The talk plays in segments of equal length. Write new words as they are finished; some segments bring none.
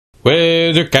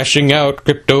Whether cashing out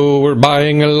crypto or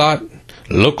buying a lot,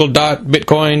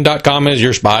 local.bitcoin.com is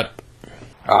your spot.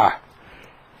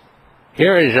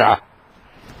 Here is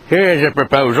a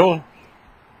proposal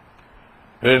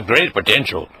with great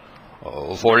potential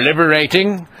for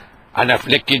liberating an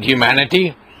afflicted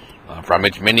humanity from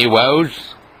its many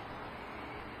woes.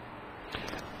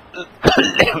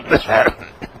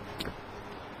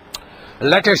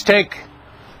 Let us take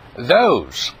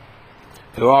those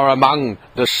who are among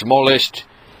the smallest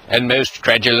and most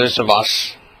credulous of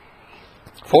us,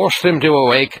 force them to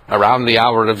awake around the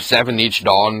hour of 7 each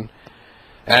dawn,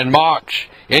 and march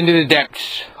into the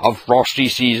depths of frosty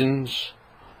seasons,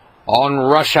 on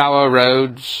rush-hour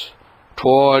roads,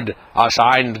 toward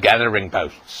assigned gathering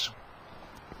posts.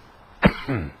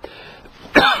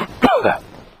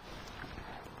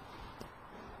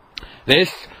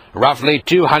 This roughly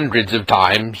 200 of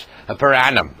times per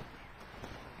annum.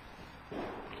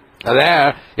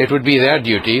 There, it would be their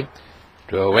duty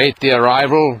to await the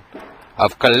arrival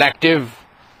of collective,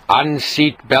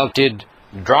 unseat-belted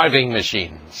driving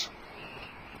machines,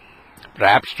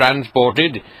 perhaps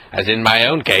transported, as in my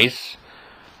own case,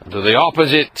 to the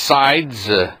opposite sides,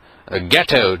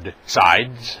 ghettoed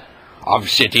sides, of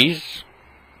cities,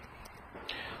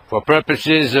 for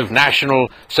purposes of national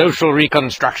social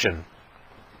reconstruction.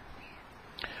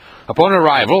 Upon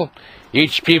arrival,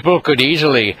 each pupil could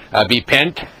easily be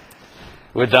pent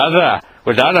with other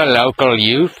local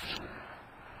youth,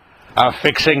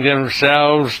 affixing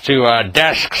themselves to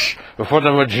desks for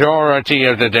the majority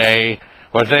of the day,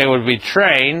 where they would be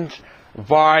trained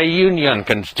by union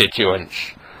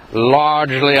constituents,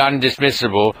 largely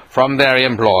undismissible from their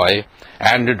employ,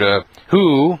 and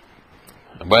who,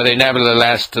 where they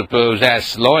nevertheless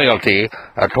possess loyalty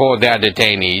toward their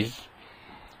detainees,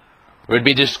 would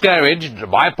be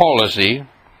discouraged by policy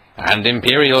and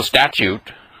imperial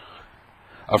statute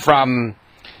from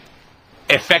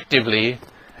effectively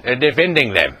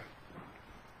defending them.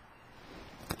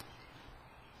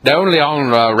 Only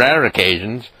on rare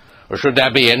occasions should there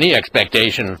be any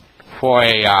expectation for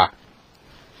a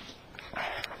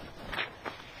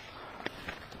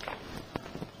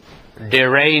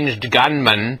deranged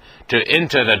gunman to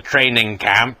enter the training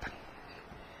camp.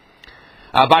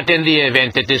 But in the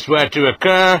event that this were to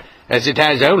occur, as it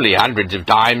has only hundreds of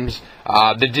times,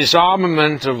 the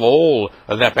disarmament of all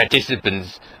the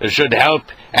participants should help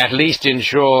at least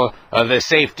ensure the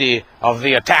safety of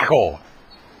the attacker.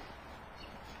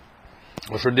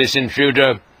 Should this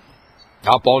intruder,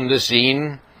 up on the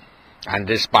scene, and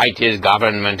despite his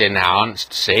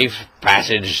government-enhanced safe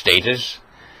passage status,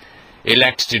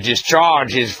 elects to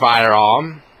discharge his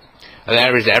firearm,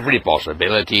 there is every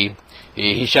possibility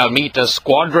he shall meet a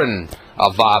squadron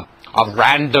of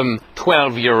random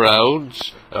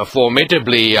 12-year-olds,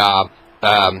 formidably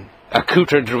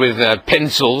accoutred with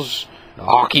pencils,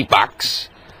 hockey pucks,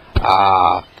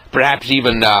 perhaps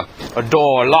even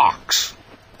door locks.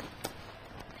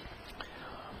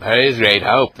 There is great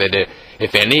hope that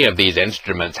if any of these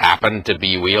instruments happen to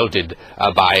be wielded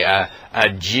by a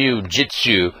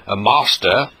jiu-jitsu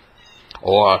master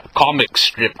or comic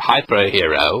strip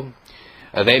hyperhero,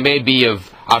 they may be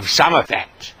of some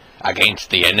effect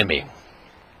against the enemy.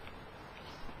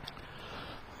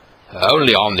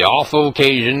 Only on the off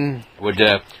occasion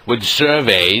would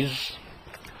surveys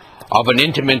of an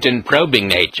intimate and probing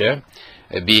nature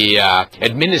be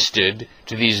administered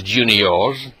to these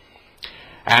juniors,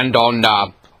 and on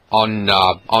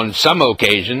some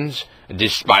occasions,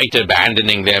 despite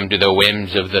abandoning them to the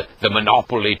whims of the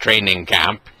monopoly training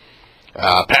camp,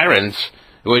 parents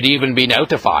would even be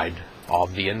notified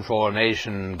of the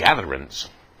information gatherings.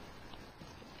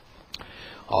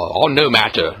 On no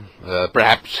matter,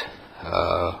 perhaps,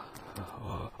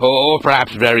 or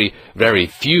perhaps very, very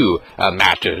few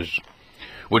matters,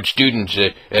 would students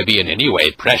be in any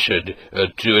way pressured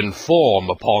to inform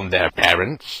upon their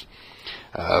parents.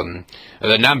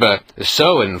 The number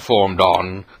so informed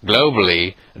on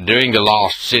globally during the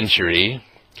last century,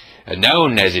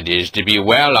 known as it is to be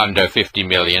well under 50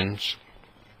 millions,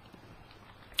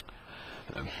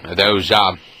 those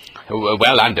are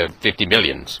well under 50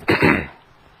 millions.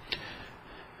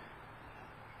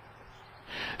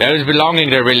 Those belonging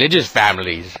to religious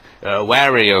families,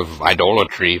 wary of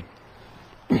idolatry,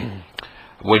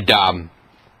 would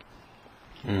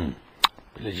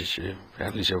religious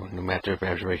families, no matter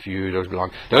perhaps very few, those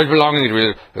belonging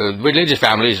to religious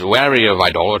families wary of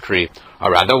idolatry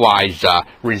or otherwise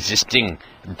resisting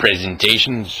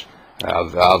presentations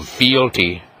of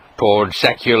fealty toward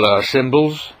secular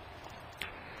symbols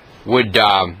would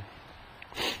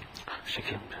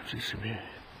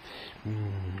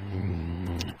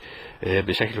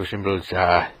secular symbols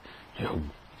Oh,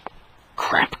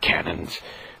 crap cannons.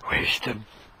 Where's the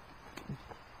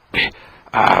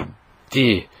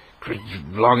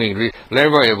belonging?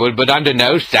 Would under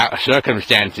no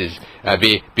circumstances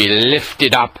be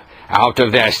lifted up out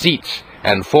of their seats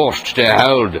and forced to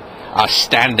hold a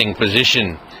standing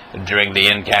position during the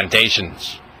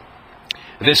incantations.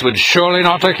 This would surely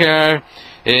not occur,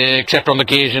 except on the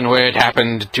occasion where it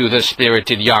happened to the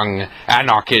spirited young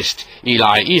anarchist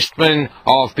Eli Eastman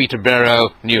of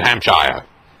Peterborough, New Hampshire.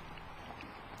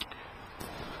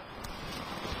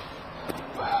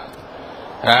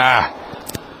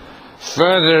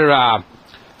 Further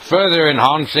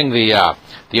enhancing the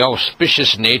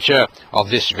auspicious nature of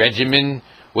this regimen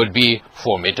would be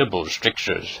formidable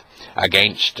strictures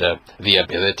against the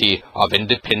ability of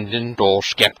independent or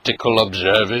skeptical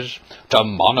observers to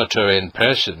monitor in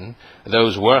person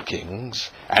those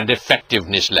workings and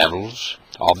effectiveness levels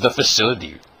of the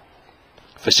facilities.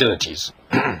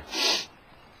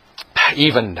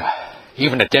 Even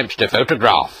attempts to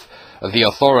photograph the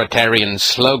authoritarian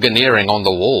sloganeering on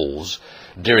the walls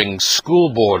during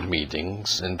school board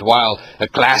meetings and while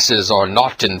classes are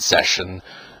not in session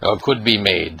could be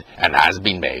made, and has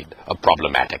been made,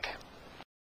 problematic.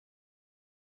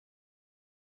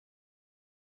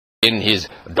 In his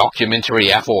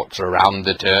documentary efforts around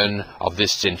the turn of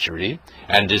this century,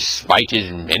 and despite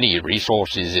his many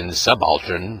resources in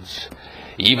subalterns,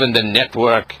 even the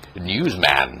network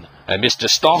newsman, Mr.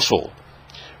 Stossel,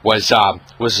 was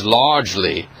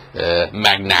largely,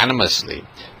 magnanimously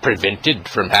prevented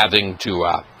from having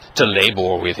to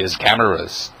labor with his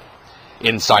cameras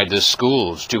inside the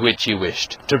schools to which he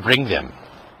wished to bring them.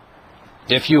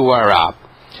 If you were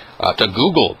to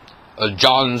Google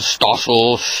John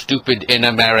Stossel Stupid in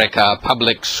America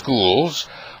Public Schools,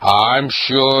 I'm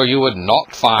sure you would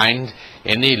not find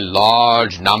any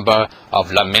large number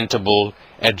of lamentable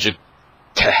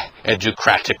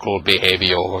educratical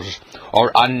behaviors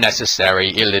or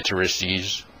unnecessary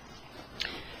illiteracies,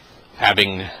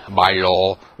 having by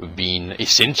law been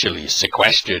essentially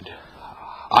sequestered,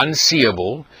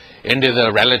 unseeable into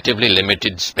the relatively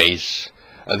limited space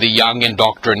the young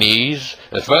indoctrinees,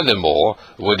 furthermore,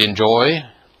 would enjoy,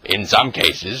 in some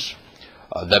cases,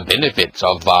 the benefits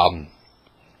of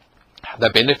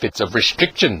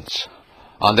restrictions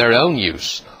on their own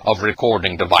use of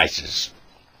recording devices.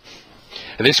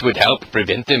 This would help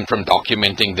prevent them from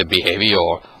documenting the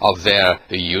behavior of their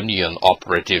union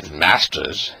operative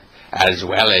masters, as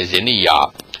well as any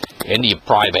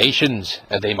privations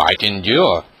they might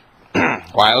endure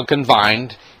while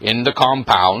confined in the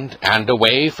compound and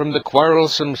away from the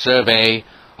quarrelsome survey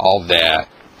of their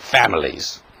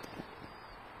families.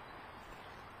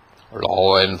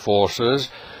 Law enforcers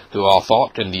who are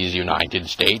thought in these United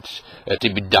States to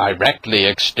be directly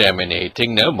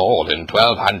exterminating no more than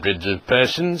 1,200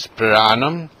 persons per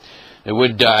annum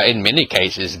would in many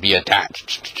cases be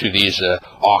attached to these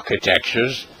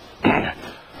architectures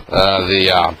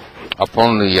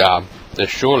upon the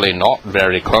surely not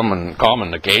very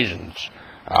common occasions,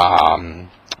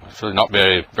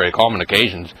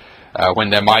 when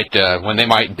they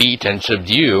might beat and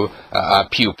subdue a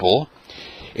pupil.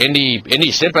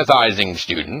 Any sympathizing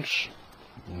students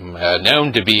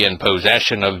known to be in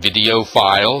possession of video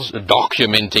files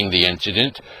documenting the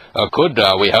incident could,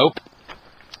 we hope,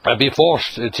 be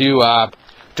forced to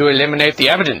eliminate the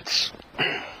evidence.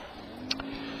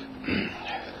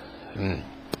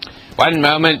 One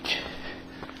moment.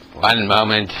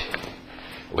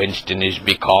 Winston is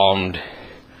becalmed,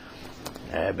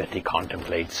 but he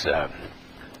contemplates a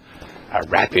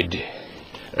rapid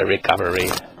recovery.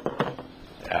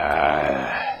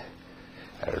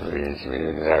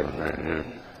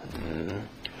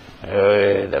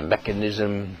 The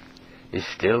mechanism is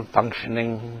still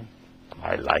functioning.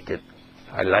 I like it.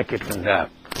 I like it when the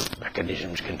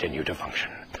mechanisms continue to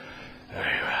function.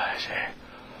 Very well, I say.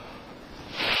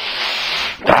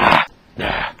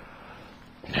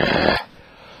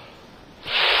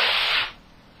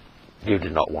 You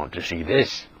do not want to see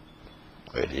this.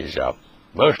 It is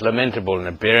most lamentable in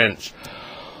appearance.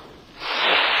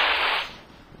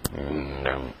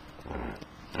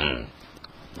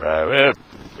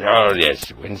 Oh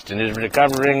yes, Winston is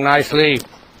recovering nicely.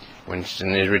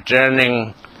 Winston is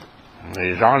returning.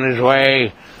 He's on his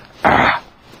way.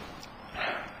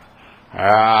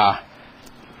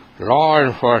 Law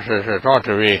enforcers are thought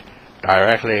to be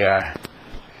directly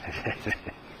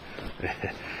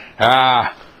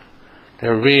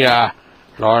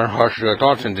law enforcers are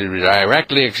thought to be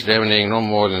directly exterminating no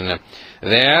more than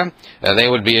they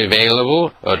would be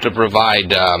available to provide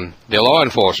the law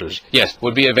enforcers, yes,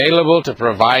 would be available to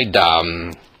provide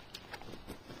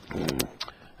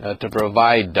to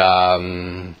provide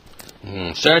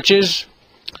searches,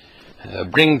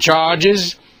 bring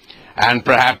charges, and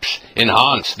perhaps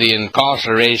enhance the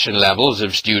incarceration levels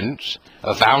of students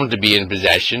found to be in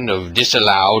possession of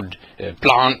disallowed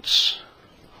plants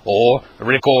or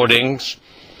recordings.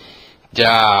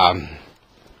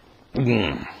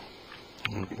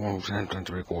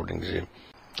 Recordings here.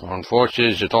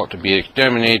 Unfortunately, it's thought to be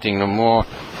exterminating no more.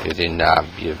 It can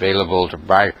be available to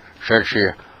buy, search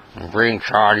here, and bring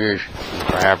charges,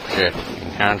 perhaps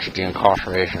enhance the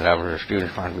incarceration levels of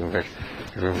students found to be in possession.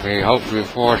 We hope to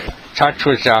enforce such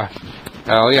was,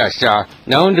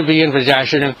 known to be in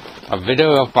possession of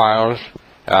video files,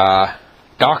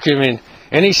 document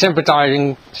any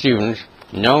sympathizing students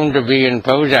known to be in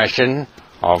possession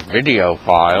of video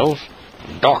files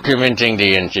documenting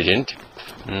the incident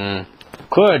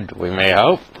could, we may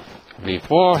hope, be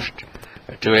forced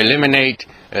to eliminate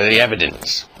the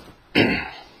evidence.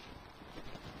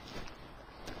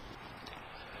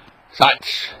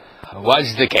 Such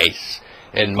was the case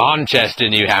in Manchester,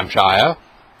 New Hampshire,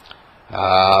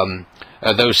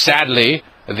 though sadly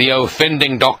the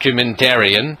offending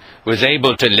documentarian was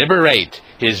able to liberate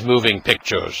his moving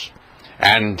pictures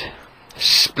and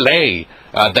splay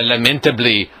the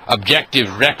lamentably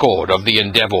objective record of the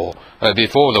endeavor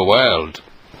before the world.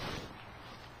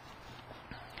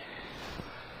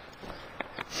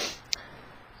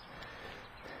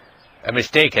 A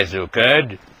mistake has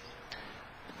occurred.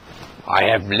 I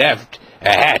have left a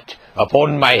hat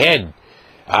upon my head.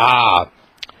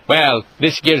 Well,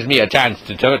 this gives me a chance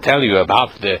to tell you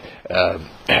about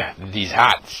these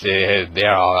hats. They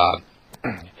are.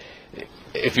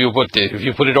 If you put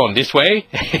it on this way,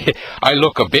 I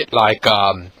look a bit like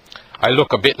one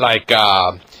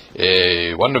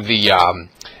of the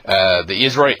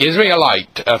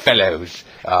Israelite fellows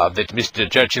that Mr.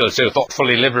 Churchill so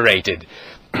thoughtfully liberated.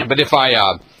 But if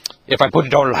I put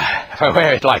it on, if I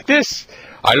wear it like this,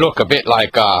 I look a bit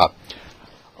like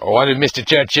one of Mr.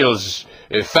 Churchill's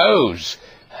foes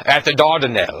at the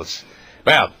Dardanelles.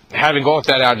 Well, having got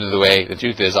that out of the way, the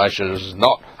truth is I was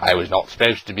not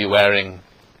supposed to be wearing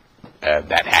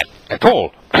that hat at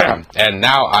all. And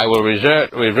now I will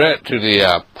revert to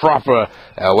the proper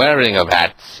wearing of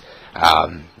hats.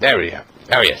 There we go.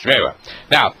 Oh yes, very well.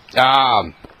 Now,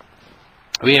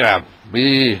 we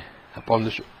upon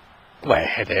the well,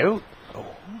 hello. Oh,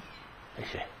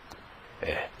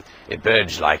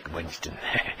 birds like Winston.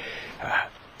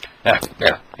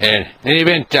 In any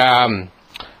event,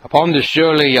 upon the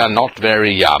surely not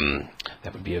very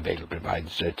that would be available to provide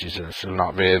searches are still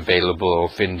not very available or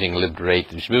offending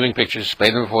liberate his moving pictures, display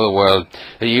them before the world.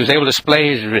 He was able to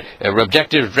display his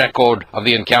objective record of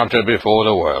the encounter before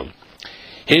the world.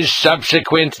 His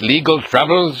subsequent legal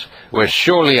troubles were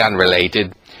surely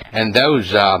unrelated, and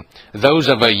those of a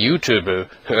YouTuber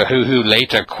who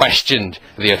later questioned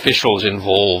the officials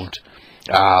involved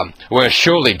were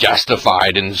surely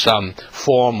justified in some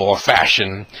form or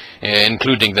fashion,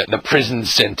 including the prison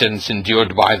sentence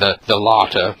endured by the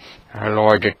latter.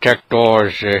 Alloy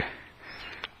detectors,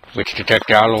 which detect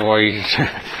alloys,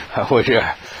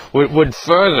 would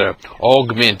further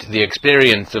augment the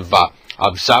experience of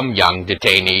some young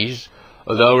detainees,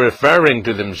 though referring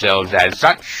to themselves as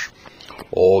such,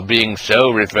 or being so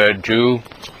referred to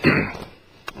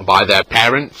by their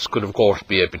parents, could of course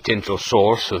be a potential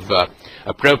source of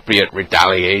appropriate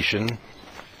retaliation.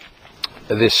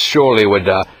 This surely would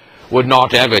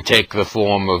not ever take the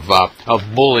form of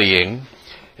bullying,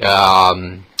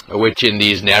 which in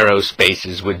these narrow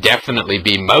spaces would definitely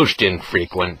be most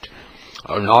infrequent.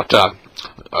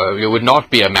 It would not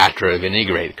be a matter of any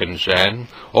great concern,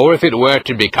 or if it were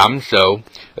to become so,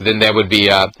 then there would be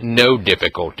no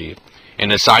difficulty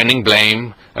in assigning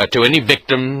blame to any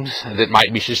victims that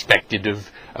might be suspected of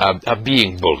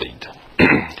being bullied.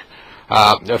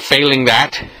 Failing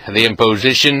that, the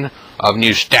imposition of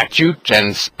new statutes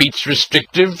and speech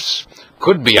restrictives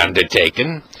could be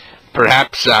undertaken,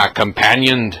 perhaps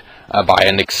companioned by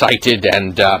an excited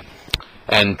and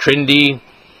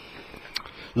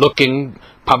trendy-looking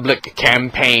public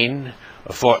campaign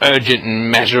for urgent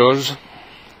measures.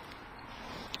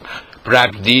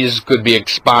 Perhaps these could be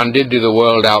expanded to the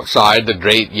world outside the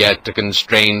great yet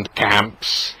constrained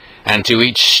camps, and to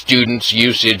each student's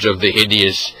usage of the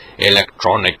hideous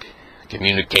electronic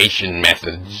communication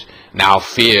methods now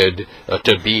feared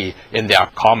to be in their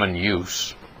common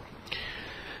use.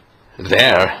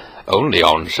 There, only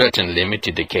on certain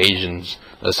limited occasions,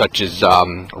 such as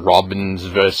Robbins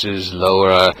versus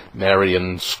Lower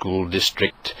Merion School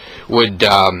District, would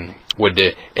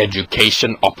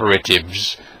education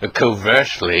operatives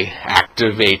covertly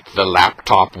activate the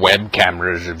laptop web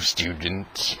cameras of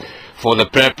students for the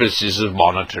purposes of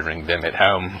monitoring them at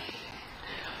home.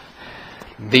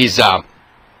 These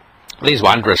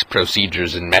wondrous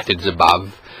procedures and methods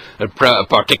above,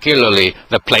 particularly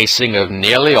the placing of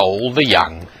nearly all the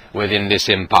young within this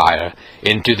empire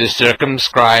into the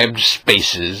circumscribed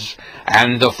spaces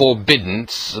and the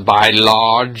forbiddance by and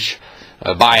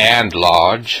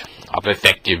large of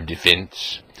effective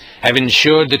defense, have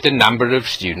ensured that the number of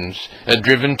students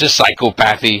driven to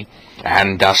psychopathy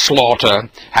and slaughter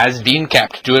has been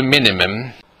kept to a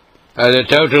minimum. The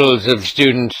totals of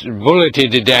students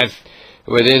bulleted to death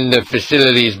within the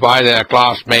facilities by their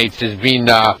classmates has been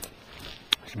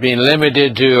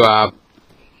limited to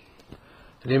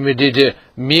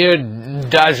mere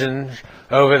dozens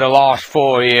over the last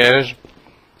 4 years.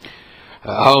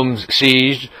 Homes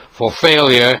seized for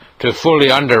failure to fully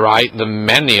underwrite the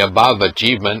many above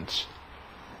achievements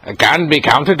can be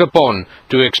counted upon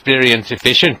to experience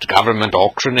efficient government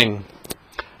auctioning,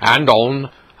 and on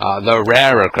the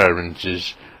rare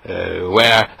occurrences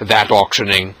where that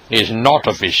auctioning is not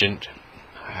efficient,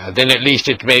 then at least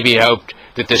it may be hoped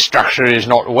that the structure is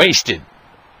not wasted,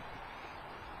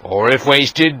 or if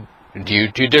wasted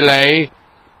due to delay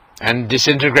and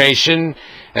disintegration,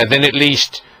 then at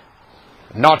least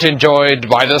not enjoyed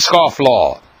by the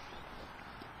scofflaw.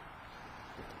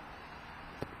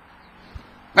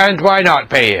 And why not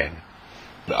pay in?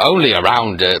 Only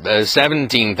around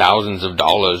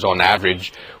 $17,000 on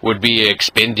average would be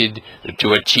expended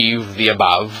to achieve the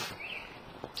above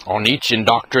on each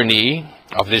indoctrinee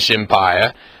of this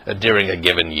empire during a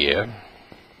given year,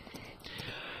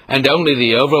 and only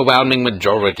the overwhelming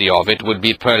majority of it would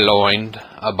be purloined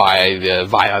via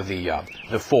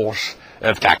the force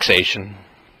of taxation,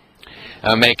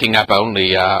 making up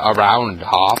only around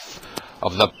half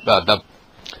of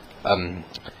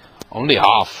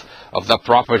the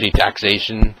property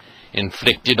taxation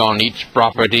inflicted on each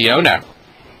property owner.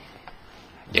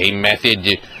 A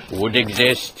method would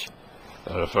exist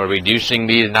for reducing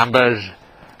these numbers.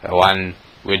 One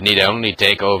would need only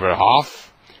take over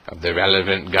half of the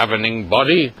relevant governing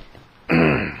body.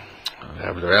 Do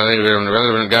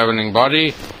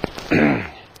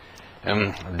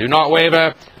not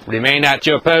waver. Remain at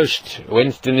your post.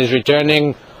 Winston is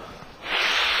returning.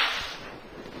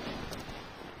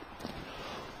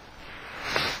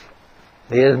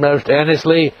 He is most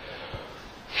earnestly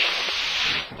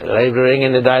laboring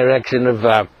in the direction of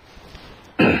the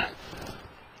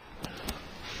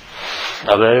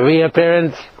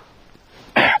reappearance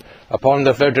upon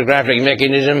the photographic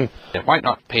mechanism. It might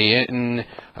not pay in.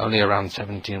 Only around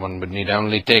 17. One would need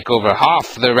only take over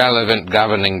half the relevant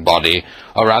governing body,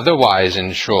 or otherwise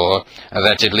ensure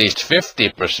that at least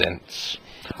 50%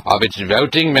 of its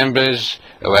voting members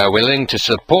were willing to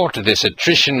support this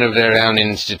attrition of their own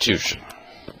institution.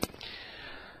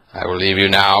 I will leave you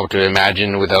now to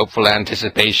imagine with hopeful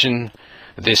anticipation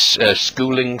this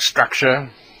schooling structure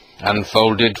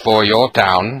unfolded for your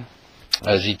town,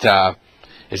 as it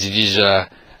is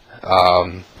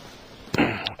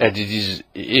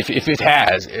if it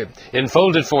has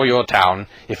unfolded for your town,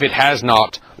 if it has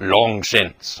not long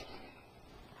since,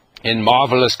 in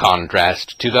marvelous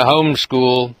contrast to the home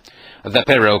school, the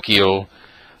parochial,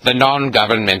 the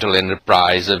non-governmental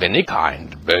enterprise of any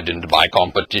kind burdened by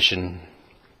competition.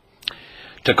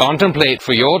 To contemplate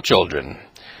for your children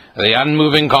the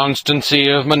unmoving constancy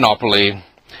of monopoly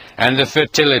and the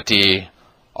fertility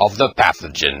of the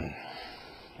pathogen,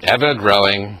 ever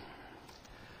growing,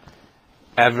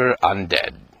 ever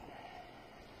undead.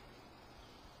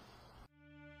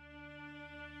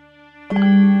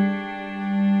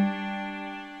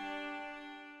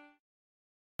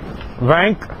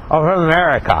 Bank of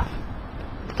America,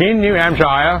 Keene, New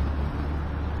Hampshire,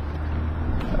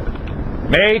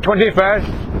 May 21st,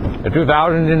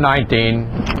 2019.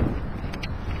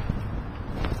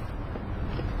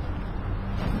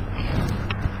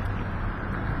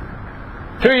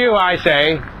 To you I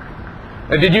say,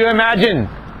 did you imagine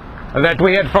that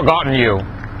we had forgotten you?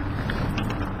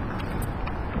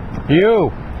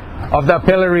 You of the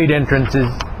pilloried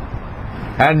entrances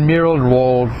and muraled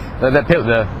walls, the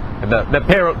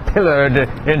pillared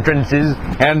entrances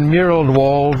and muraled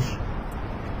walls,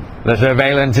 the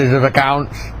surveillances of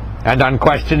accounts and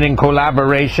unquestioning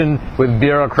collaboration with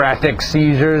bureaucratic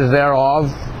seizures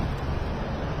thereof.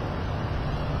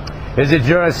 Is it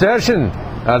your assertion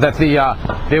that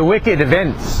the wicked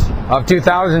events of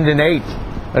 2008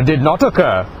 did not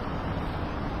occur,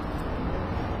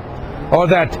 or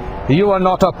that you are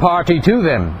not a party to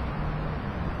them?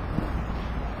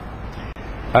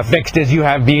 Affixed as you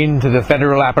have been to the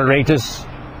federal apparatus,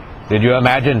 did you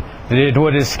imagine that it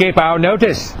would escape our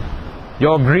notice?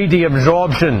 Your greedy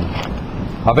absorption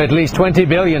of at least 20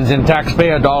 billions in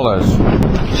taxpayer dollars.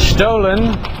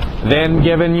 Stolen, then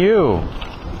given you.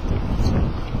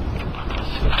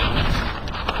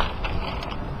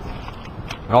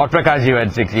 Not because you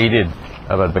had succeeded,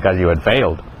 but because you had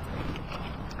failed.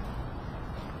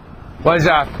 Was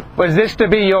this to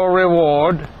be your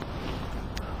reward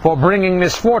for bringing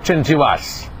misfortune to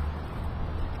us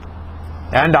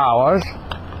and ours,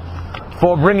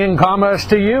 for bringing commerce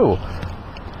to you?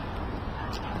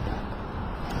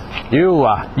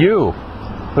 You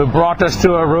who brought us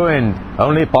to a ruin,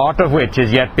 only part of which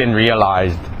has yet been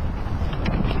realized.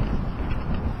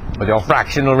 With your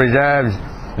fractional reserves,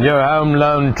 your home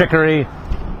loan trickery.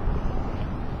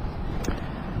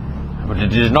 But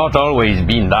it has not always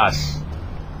been thus.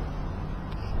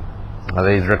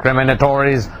 These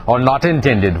recriminatories are not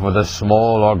intended for the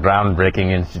small or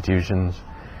groundbreaking institutions,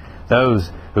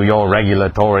 those who your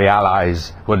regulatory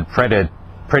allies would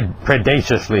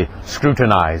predaciously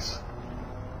scrutinize.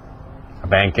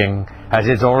 Banking has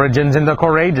its origins in the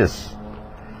courageous,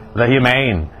 the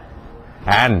humane,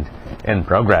 and in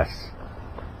progress.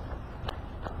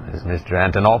 As Mr.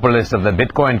 Antonopoulos of the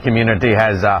Bitcoin community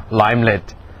has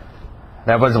limelight,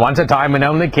 there was once a time when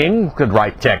only kings could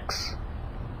write checks,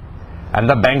 and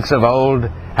the banks of old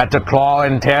had to claw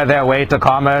and tear their way to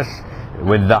commerce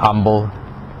with the humble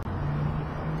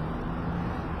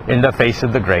in the face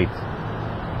of the great,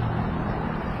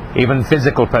 even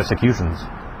physical persecutions.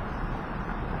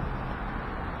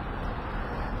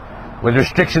 With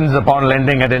restrictions upon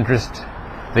lending at interest,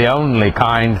 the only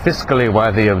kind fiscally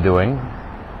worthy of doing,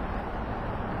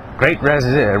 great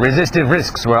resistive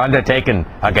risks were undertaken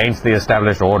against the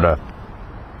established order.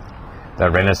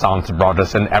 The Renaissance brought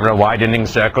us an ever-widening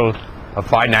circle of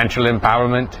financial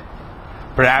empowerment.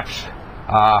 Perhaps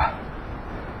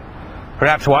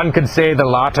one could say the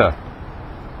latter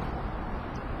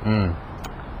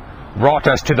brought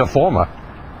us to the former.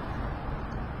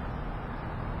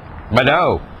 But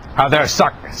oh, how their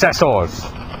successors,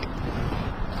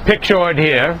 pictured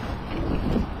here,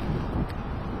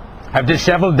 have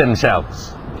disheveled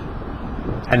themselves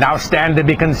and now stand to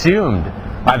be consumed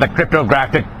by the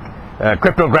cryptographic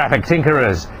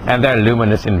tinkerers and their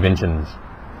luminous inventions,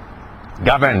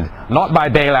 governed not by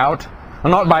bailout,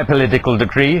 not by political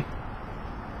decree,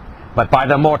 but by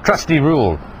the more trusty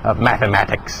rule of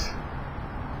mathematics.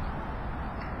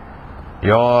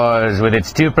 Yours, with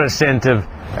its 2% of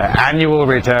annual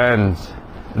returns,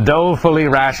 dolefully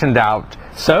rationed out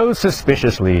so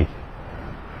suspiciously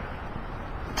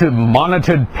to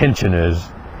monitored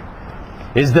pensioners,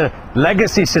 is the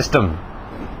legacy system.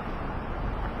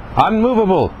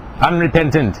 Unmovable,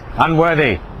 unrepentant,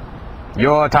 unworthy.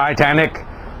 Your Titanic,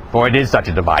 for it is such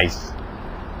a device,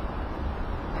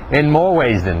 in more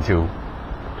ways than two,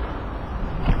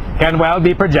 can well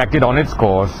be projected on its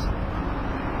course.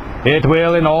 It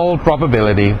will, in all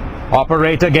probability,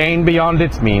 operate again beyond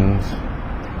its means,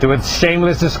 to its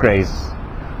shameless disgrace,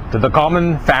 to the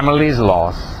common family's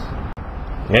loss.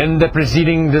 In the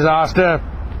preceding disaster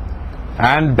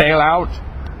and bailout,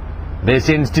 this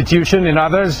institution and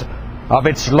others of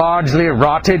its largely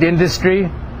rotted industry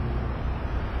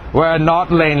were not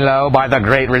laid low by the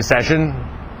Great Recession,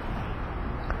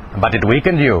 but it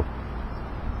weakened you,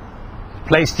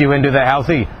 placed you into the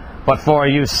healthy, but for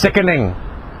you sickening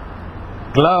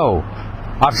glow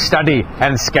of study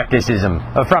and skepticism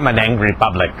from an angry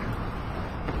public.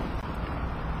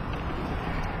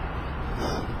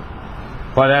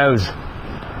 For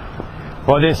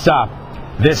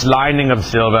this lining of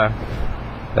silver,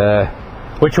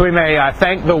 which we may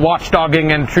thank the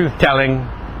watchdogging and truth-telling,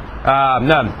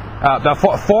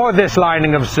 for this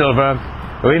lining of silver,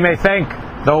 we may thank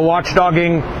the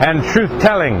watchdogging and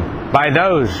truth-telling by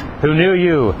those who knew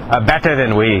you better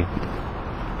than we.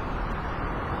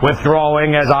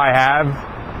 Withdrawing, as I have,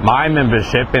 my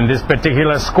membership in this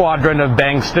particular squadron of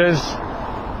banksters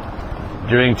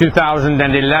during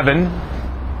 2011,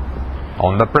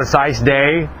 on the precise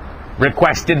day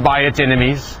requested by its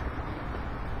enemies,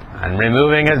 and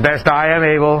removing as best I am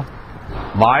able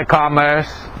my commerce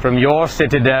from your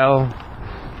citadel,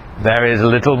 there is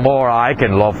little more I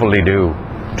can lawfully do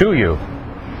to you.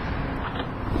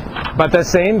 But the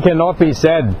same cannot be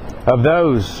said of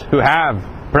those who have,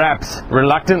 perhaps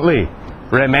reluctantly,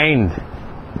 remained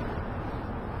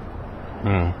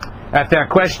at their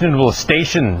questionable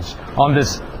stations on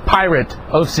this pirate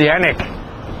oceanic.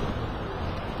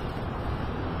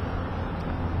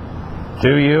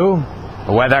 To you,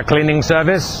 a weather cleaning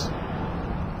service,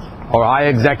 or I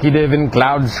executive in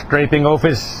cloud scraping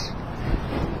office,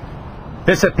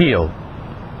 this appeal: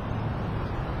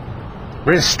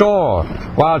 restore,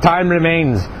 while time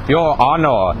remains, your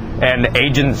honor and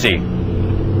agency.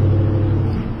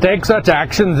 take such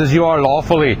actions as you are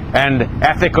lawfully and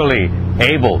ethically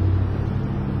able.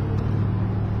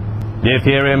 If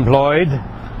here employed,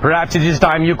 perhaps it is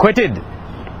time you quitted,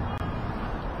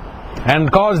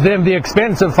 and caused them the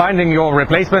expense of finding your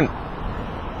replacement.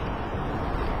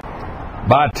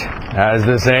 But, as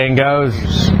the saying goes,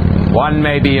 one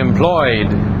may be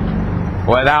employed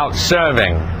without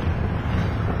serving.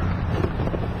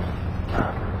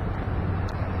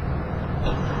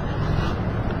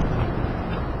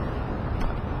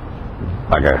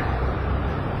 Bugger.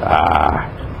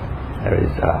 There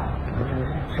is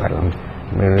asylum.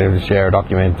 Share a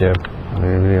document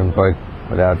be employed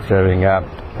without serving.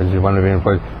 As you want to be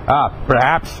employed.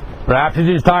 Perhaps it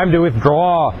is time to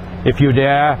withdraw, if you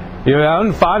dare, your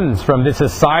own funds from this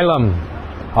asylum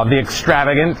of the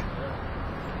extravagant.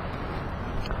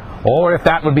 Or if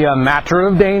that would be a matter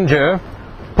of danger,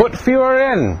 put fewer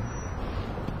in.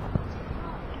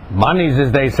 Monies,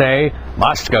 as they say,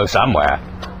 must go somewhere.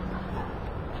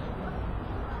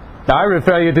 I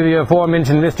refer you to the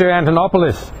aforementioned Mr.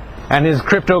 Antonopoulos and his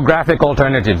cryptographic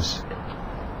alternatives.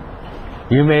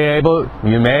 You may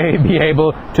be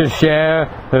able to share,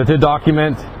 to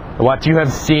document what you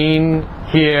have seen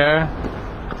here.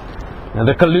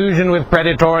 The collusion with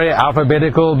predatory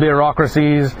alphabetical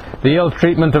bureaucracies, the ill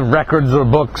treatment of records or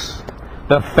books,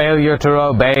 the failure to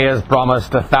obey as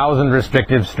promised 1,000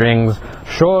 restrictive strings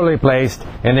surely placed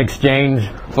in exchange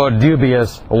for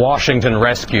dubious Washington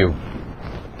rescue.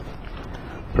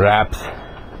 Perhaps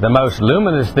the most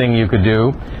luminous thing you could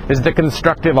do is the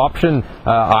constructive option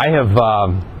I have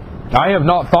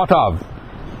not thought of,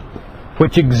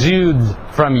 which exudes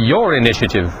from your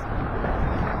initiative.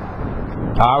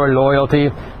 Our loyalty,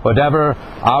 whatever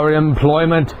our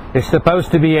employment, is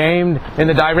supposed to be aimed in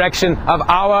the direction of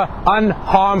our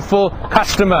unharmful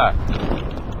customer,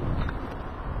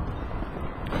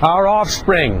 our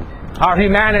offspring, our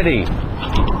humanity.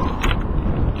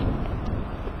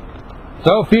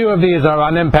 So few of these are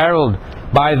unimperiled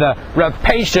by the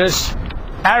rapacious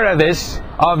avarice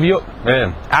of your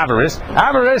avarice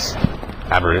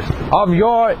of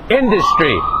your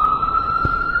industry.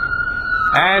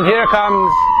 And here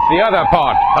comes the other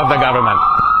part of the government.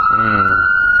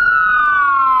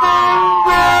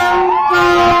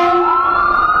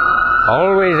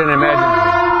 Always an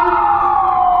emergency.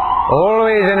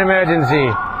 Always an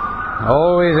emergency.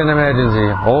 Always an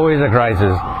emergency. Always a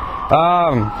crisis.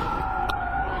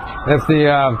 That's the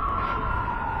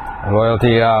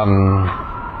loyalty,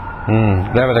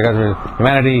 whatever the government,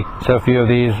 humanity. So few of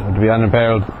these to be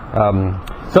unimperiled.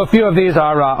 So few of these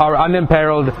are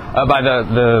unimperiled by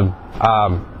the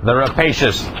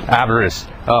rapacious avarice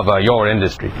of your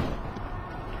industry.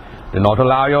 Do not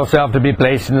allow yourself to be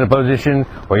placed in a position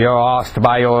where you're asked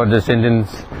by your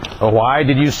descendants, why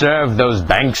did you serve those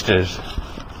banksters?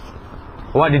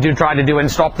 What did you try to do and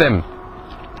stop them?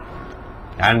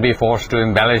 And be forced to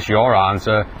embellish your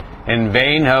answer in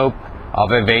vain hope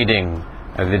of evading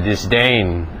the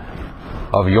disdain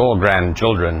of your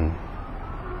grandchildren.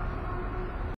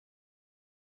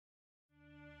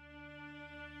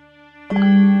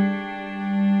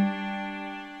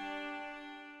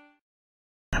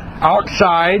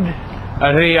 Outside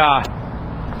the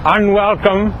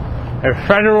unwelcome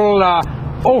federal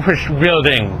office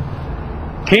building,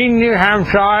 Keene, New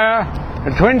Hampshire,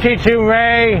 22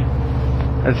 May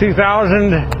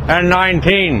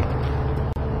 2019.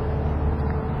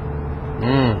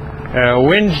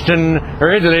 Winston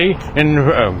Ridley in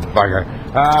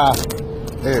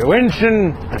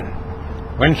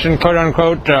Winston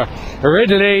quote-unquote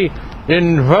Ridley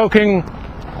invoking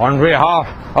on behalf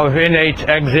of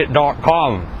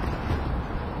innateexit.com.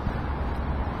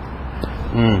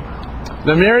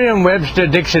 The Merriam-Webster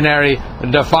dictionary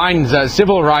defines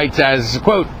civil rights as,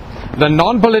 quote, the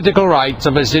non-political rights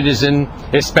of a citizen,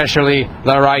 especially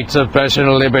the rights of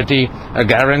personal liberty, are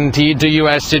guaranteed to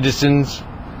U.S. citizens,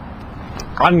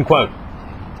 unquote.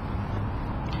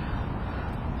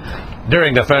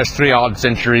 During the first 3 odd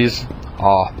centuries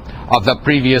of the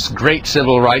previous great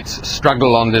civil rights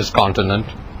struggle on this continent,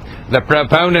 the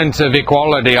proponents of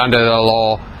equality under the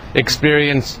law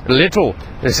experienced little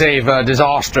save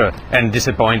disaster and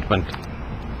disappointment.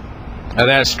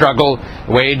 Their struggle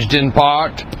waged in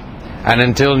part and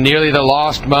until nearly the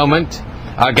last moment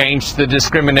against the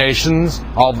discriminations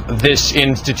of this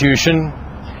institution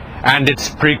and its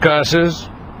precursors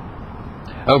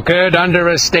occurred under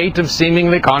a state of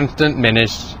seemingly constant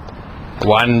menace.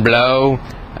 One blow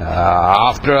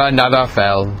after another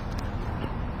fell,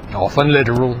 often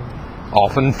literal,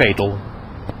 often fatal.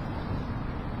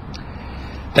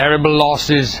 Terrible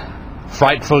losses,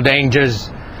 frightful dangers,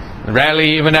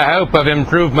 rarely even a hope of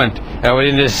improvement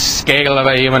within the scale of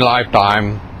a human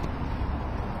lifetime.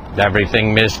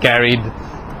 Everything miscarried.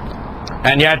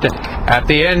 And yet, at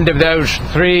the end of those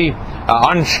 3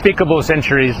 unspeakable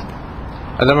centuries,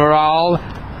 the morale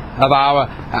of our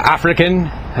African,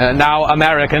 now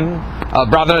American,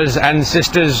 brothers and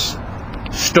sisters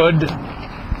stood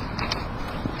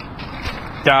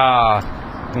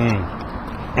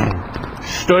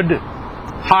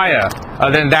higher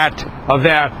than that of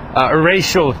their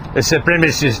racial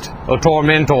supremacist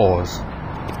tormentors.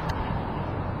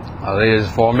 These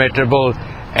formidable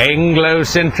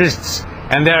Anglo-centrists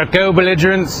and their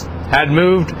co-belligerents had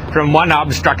moved from one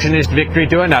obstructionist victory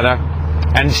to another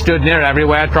and stood near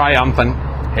everywhere triumphant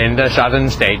in the southern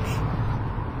states,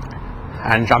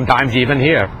 and sometimes even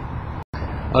here,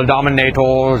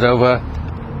 dominators over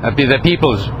the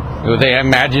peoples who they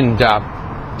imagined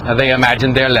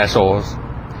their lessors,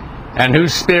 and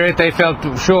whose spirit they felt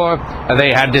sure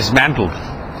they had dismantled.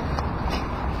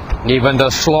 Even the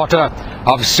slaughter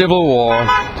of civil war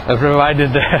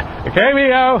provided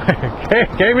KBO.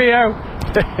 KBO.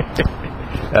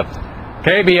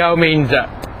 KBO means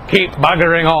keep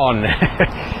buggering on.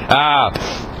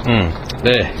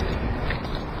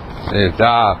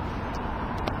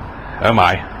 Oh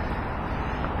my.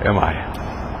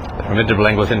 The formidable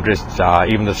Anglo-centrists,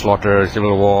 even the slaughter of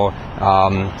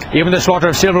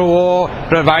civil war,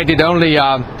 provided only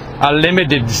a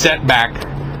limited setback.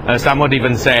 Some would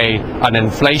even say an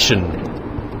inflation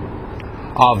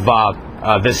of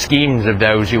the schemes of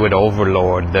those who would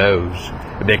overlord others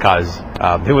because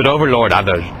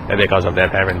of their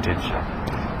parentage.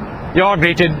 You're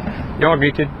greeted.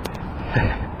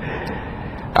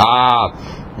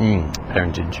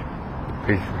 Parentage.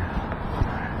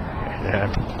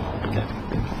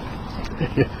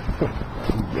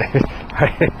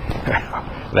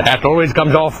 The hat always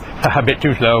comes off a bit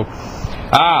too slow.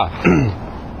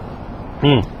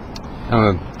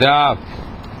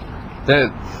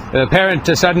 The apparent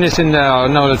suddenness in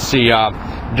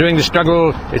during the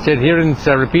struggle, its adherents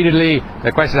repeatedly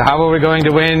the question of how are we going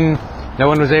to win. No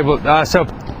one was able.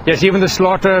 Yes, even the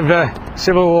slaughter of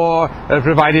civil war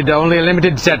provided only a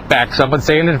limited setback. Some would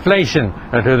say an inflation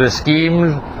to the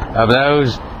schemes of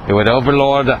those who would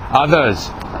overlord others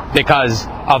because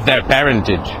of their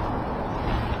parentage.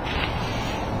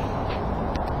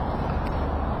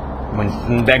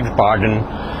 Winston begs pardon.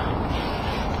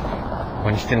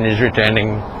 Winston is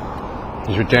returning.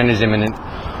 His return is imminent.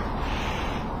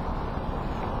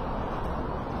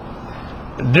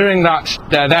 During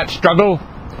that struggle,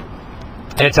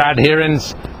 its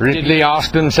adherents repeatedly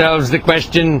asked themselves the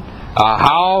question,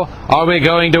 how are we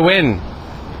going to win?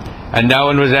 And no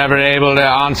one was ever able to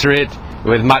answer it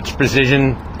with much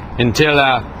precision until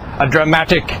a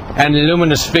dramatic and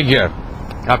luminous figure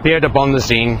appeared upon the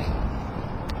scene.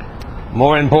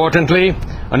 More importantly,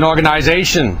 an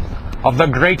organization of the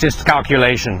greatest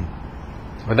calculation,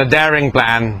 with a daring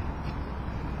plan,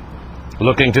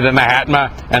 looking to the Mahatma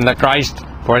and the Christ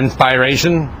for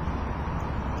inspiration.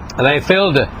 They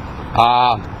filled the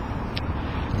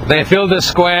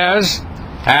squares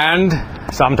and,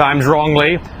 sometimes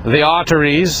wrongly, the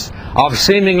arteries of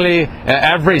seemingly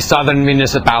every southern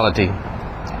municipality,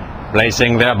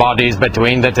 placing their bodies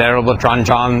between the terrible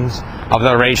truncheons of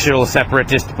the racial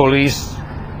separatist police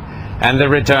and the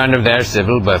return of their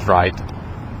civil birthright.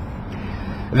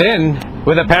 Then,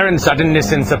 with apparent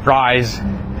suddenness and surprise,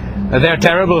 their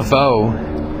terrible foe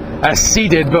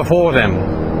acceded before them,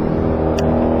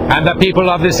 and the people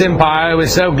of this empire were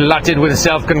so glutted with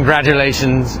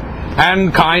self-congratulations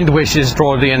and kind wishes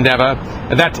toward the endeavor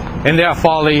that, in their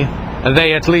folly,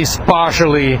 they at least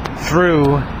partially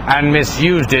threw and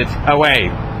misused it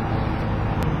away.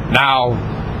 Now,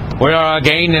 we are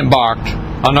again embarked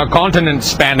on a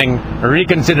continent-spanning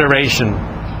reconsideration,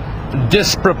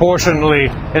 disproportionately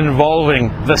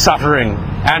involving the suffering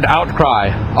and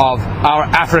outcry of our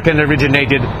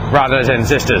African-originated brothers and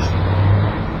sisters.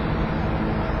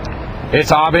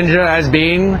 Its harbinger has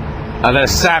been the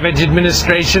savage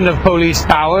administration of police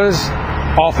powers,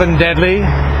 often deadly,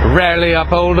 rarely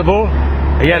upholdable,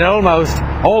 yet almost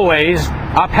always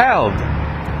upheld.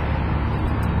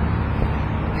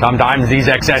 Sometimes these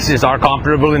excesses are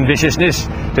comparable in viciousness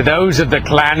to those of the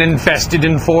clan-infested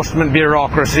enforcement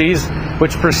bureaucracies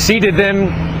which preceded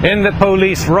them in the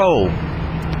police role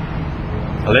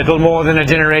a little more than a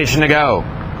generation ago.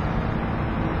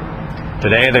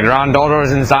 Today, the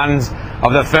granddaughters and sons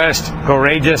of the first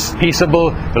courageous,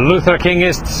 peaceable Luther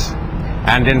Kingists,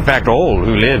 and in fact all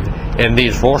who live in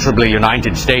these forcibly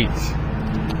united states,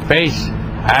 face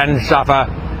and suffer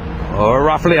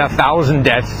roughly 1,000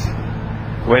 deaths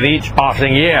with each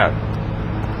passing year.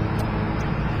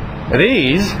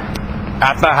 these,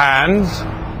 at the hands,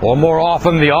 or more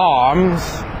often the arms,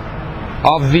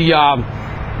 of the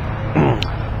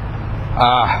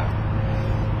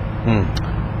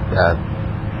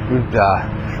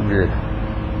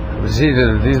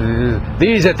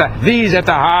these at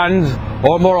the hands,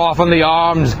 or more often the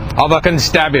arms of a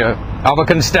constabulary.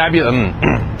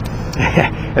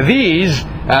 These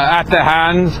at the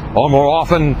hands, or more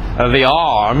often the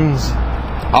arms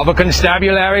of a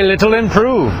constabulary little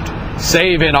improved,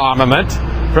 save in armament,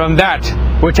 from that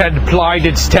which had plied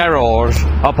its terrors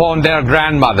upon their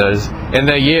grandmothers in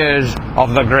the years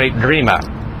of the great dreamer.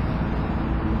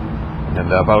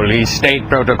 And the police state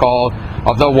protocol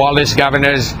of the Wallace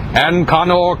governors and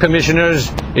Connaught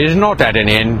commissioners is not at an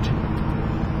end.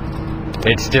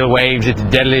 It still waves its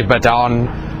deadly baton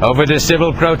over the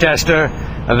civil protester,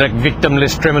 the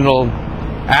victimless criminal,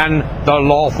 and the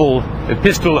lawful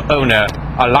pistol owner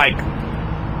alike.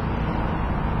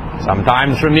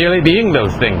 Sometimes for merely being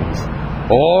those things,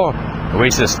 or,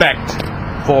 we suspect,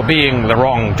 for being the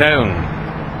wrong tone.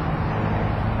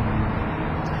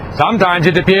 Sometimes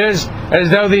it appears as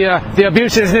though the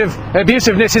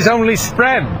abusiveness is only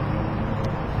spread,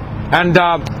 and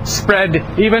spread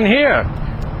even here.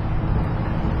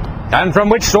 And from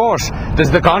which source does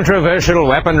the controversial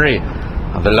weaponry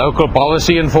of the local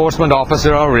policy enforcement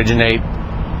officer originate?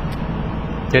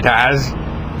 It has,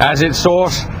 as its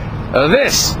source,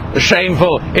 this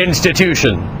shameful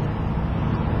institution.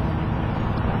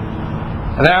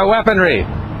 Their weaponry,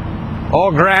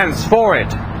 or grants for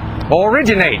it,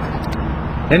 originate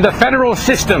in the federal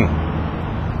system,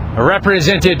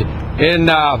 represented in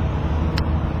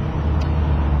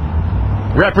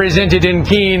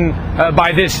Keene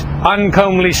by this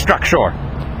uncomely structure.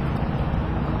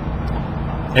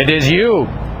 It is you,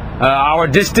 our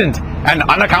distant and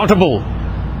unaccountable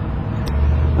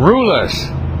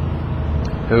rulers,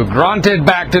 who granted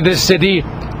back to this city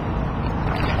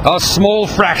a small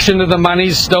fraction of the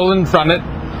monies stolen from it,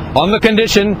 on the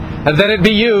condition that it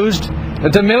be used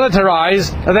to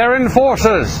militarize their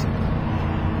enforcers,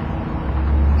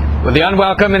 with the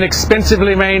unwelcome and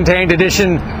expensively maintained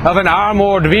addition of an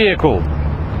armored vehicle.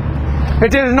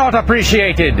 It is not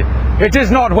appreciated, it is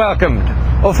not welcomed,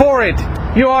 for it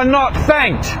you are not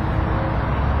thanked.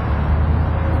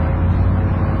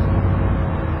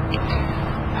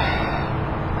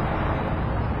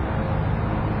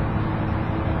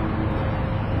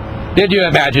 Did you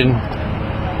imagine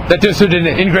that this would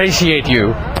ingratiate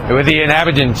you with the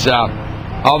inhabitants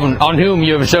on whom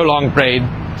you have so long preyed?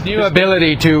 The new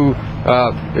ability to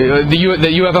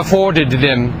that you have afforded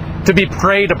them to be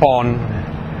preyed upon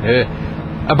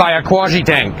by a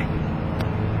quasi-tank.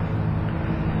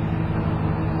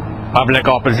 Public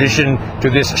opposition to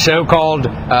this so-called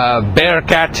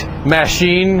Bearcat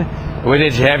machine, with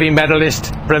its heavy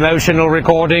metalist promotional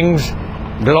recordings,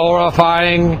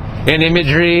 glorifying in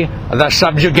imagery the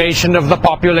subjugation of the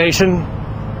population,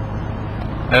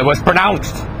 was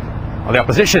pronounced. The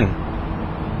opposition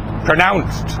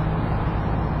pronounced.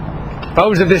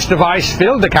 Foes of this device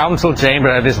filled the council chamber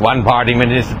of this one-party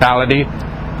municipality,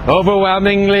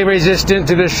 overwhelmingly resistant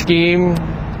to the scheme.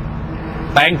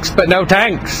 Thanks, but no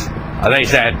tanks, they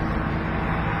said.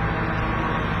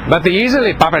 But the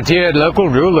easily puppeteered local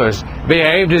rulers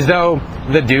behaved as though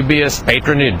the dubious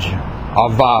patronage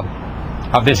of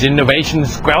this innovation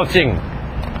squelching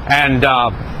and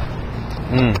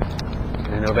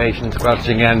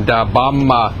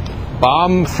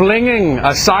bomb flinging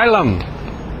asylum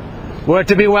were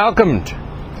to be welcomed.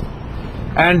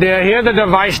 And here the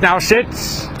device now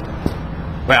sits.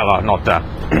 Well,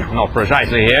 not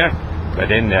precisely here, but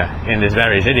in this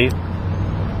very city.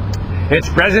 Its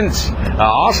presence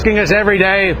asking us every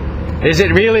day, is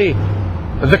it really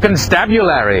the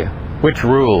constabulary which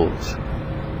rules?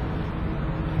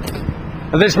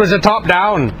 This was a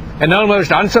top-down and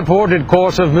almost unsupported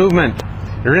course of movement,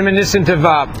 reminiscent of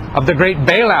the great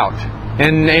bailout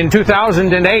in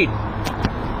 2008,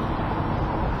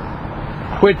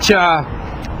 which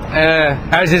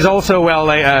as is also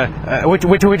which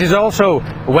is also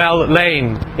well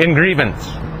lain in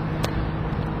grievance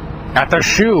at the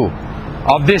shoe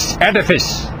of this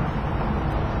edifice.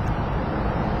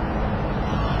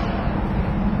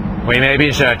 We may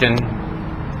be certain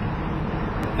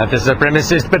that the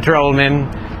supremacist patrolmen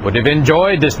would have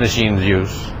enjoyed this machine's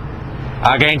use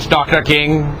against Dr.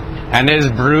 King and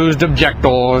his bruised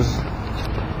objectors.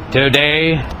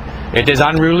 Today, it is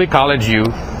unruly college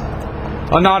youth,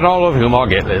 not all of whom are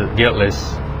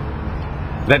guiltless,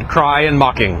 that cry in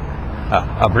mocking,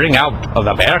 bring out of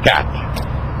the Bearcat.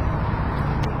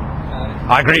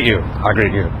 I greet you.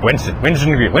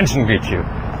 Winston greets you.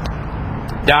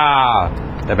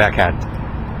 The Bearcat.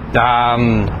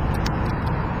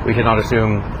 We cannot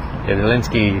assume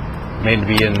Alinsky may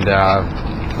be in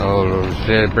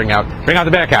bring out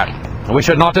the Bearcat. We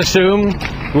should not assume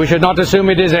it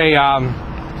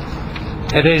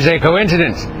is a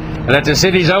coincidence that the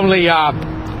city's only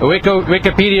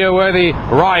Wikipedia-worthy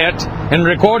riot in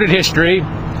recorded history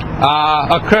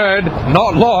occurred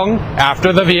not long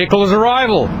after the vehicle's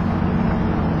arrival.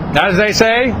 As they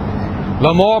say,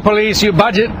 the more police you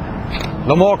budget,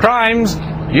 the more crimes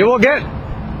you will get.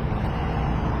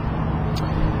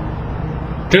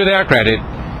 To their credit,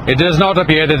 it does not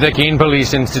appear that the Keene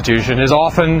Police Institution has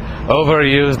often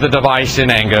overused the device in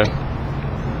anger.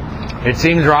 It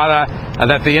seems rather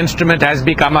that the instrument has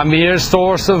become a mere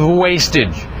source of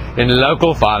wastage in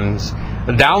local funds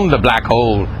down the black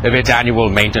hole of its annual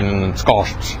maintenance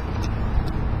costs.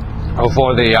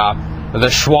 For the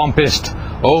swampist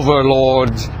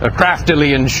overlords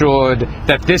craftily ensured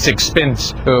that this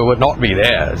expense would not be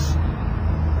theirs.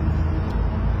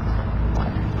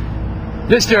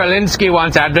 Mr. Alinsky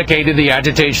once advocated the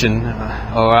agitation,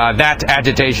 that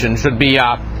agitation should be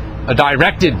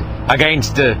directed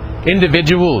against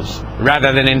individuals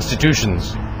rather than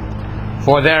institutions,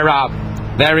 for their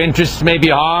interests may be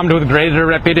harmed with greater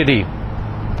rapidity.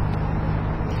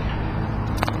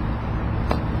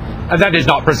 That is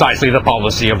not precisely the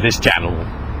policy of this channel.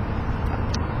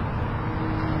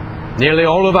 Nearly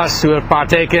all of us who have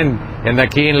partaken in the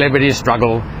Keene liberty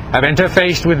struggle have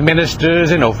interfaced with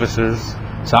ministers and officers,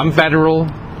 some federal,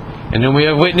 in whom we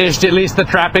have witnessed at least the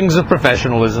trappings of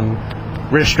professionalism,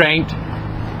 restraint,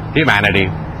 humanity,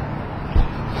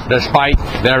 despite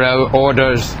their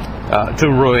orders to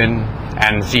ruin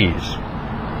and seize.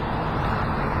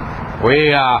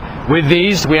 With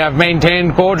these, we have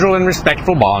maintained cordial and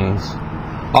respectful bonds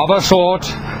of a sort,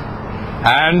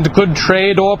 and could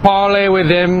trade or parley with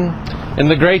them in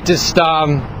the greatest,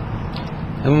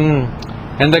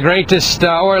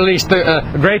 or at least the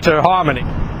greater harmony.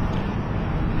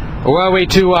 Were we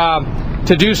to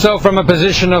do so from a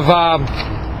position of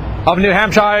New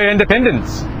Hampshire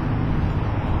independence,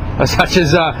 such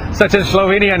as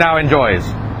Slovenia now enjoys,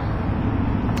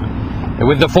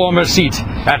 with the former seat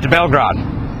at Belgrade.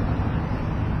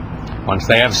 Once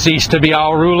they have ceased to be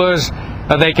our rulers,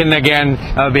 they can again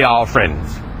be our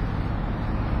friends.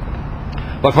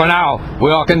 But for now,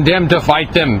 we are condemned to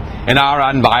fight them in our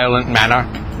unviolent manner.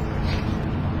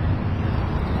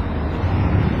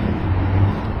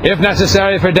 If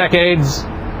necessary for decades,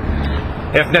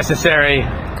 if necessary,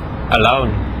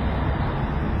 alone.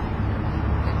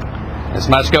 This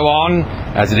must go on,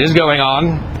 as it is going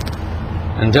on,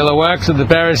 until the works of the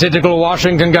parasitical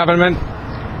Washington government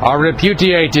are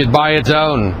repudiated by its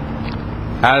own,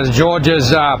 as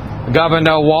Georgia's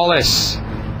Governor Wallace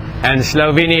and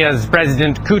Slovenia's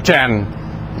President Kutan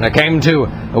came to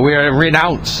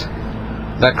renounce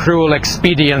the cruel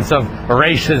expedients of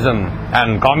racism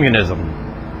and communism.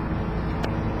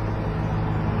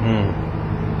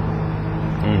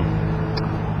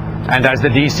 And as the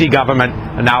DC government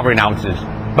now renounces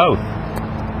both.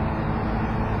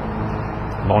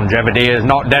 Longevity is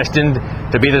not destined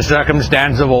to be the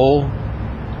circumstance of all.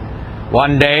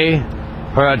 One day,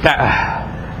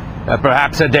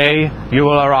 perhaps a day, you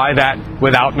will arrive at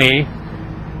without me.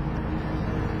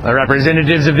 The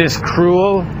representatives of this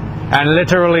cruel and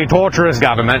literally torturous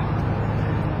government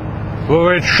will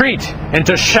retreat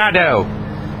into shadow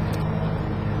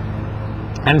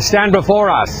and stand before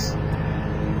us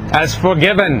as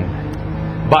forgiven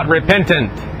but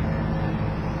repentant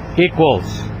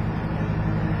equals.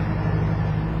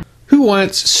 Who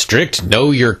wants strict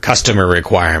know-your-customer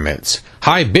requirements,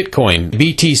 high Bitcoin,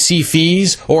 BTC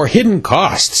fees, or hidden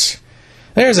costs?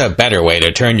 There's a better way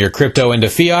to turn your crypto into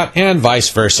fiat and vice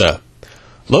versa.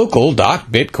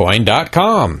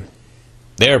 Local.bitcoin.com.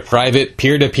 Their private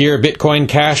peer-to-peer Bitcoin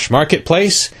Cash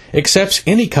marketplace accepts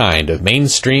any kind of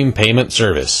mainstream payment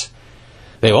service.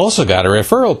 They've also got a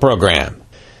referral program.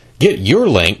 Get your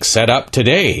link set up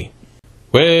today.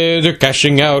 Whether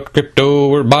cashing out crypto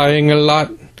or buying a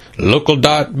lot,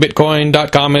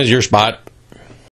 local.bitcoin.com is your spot.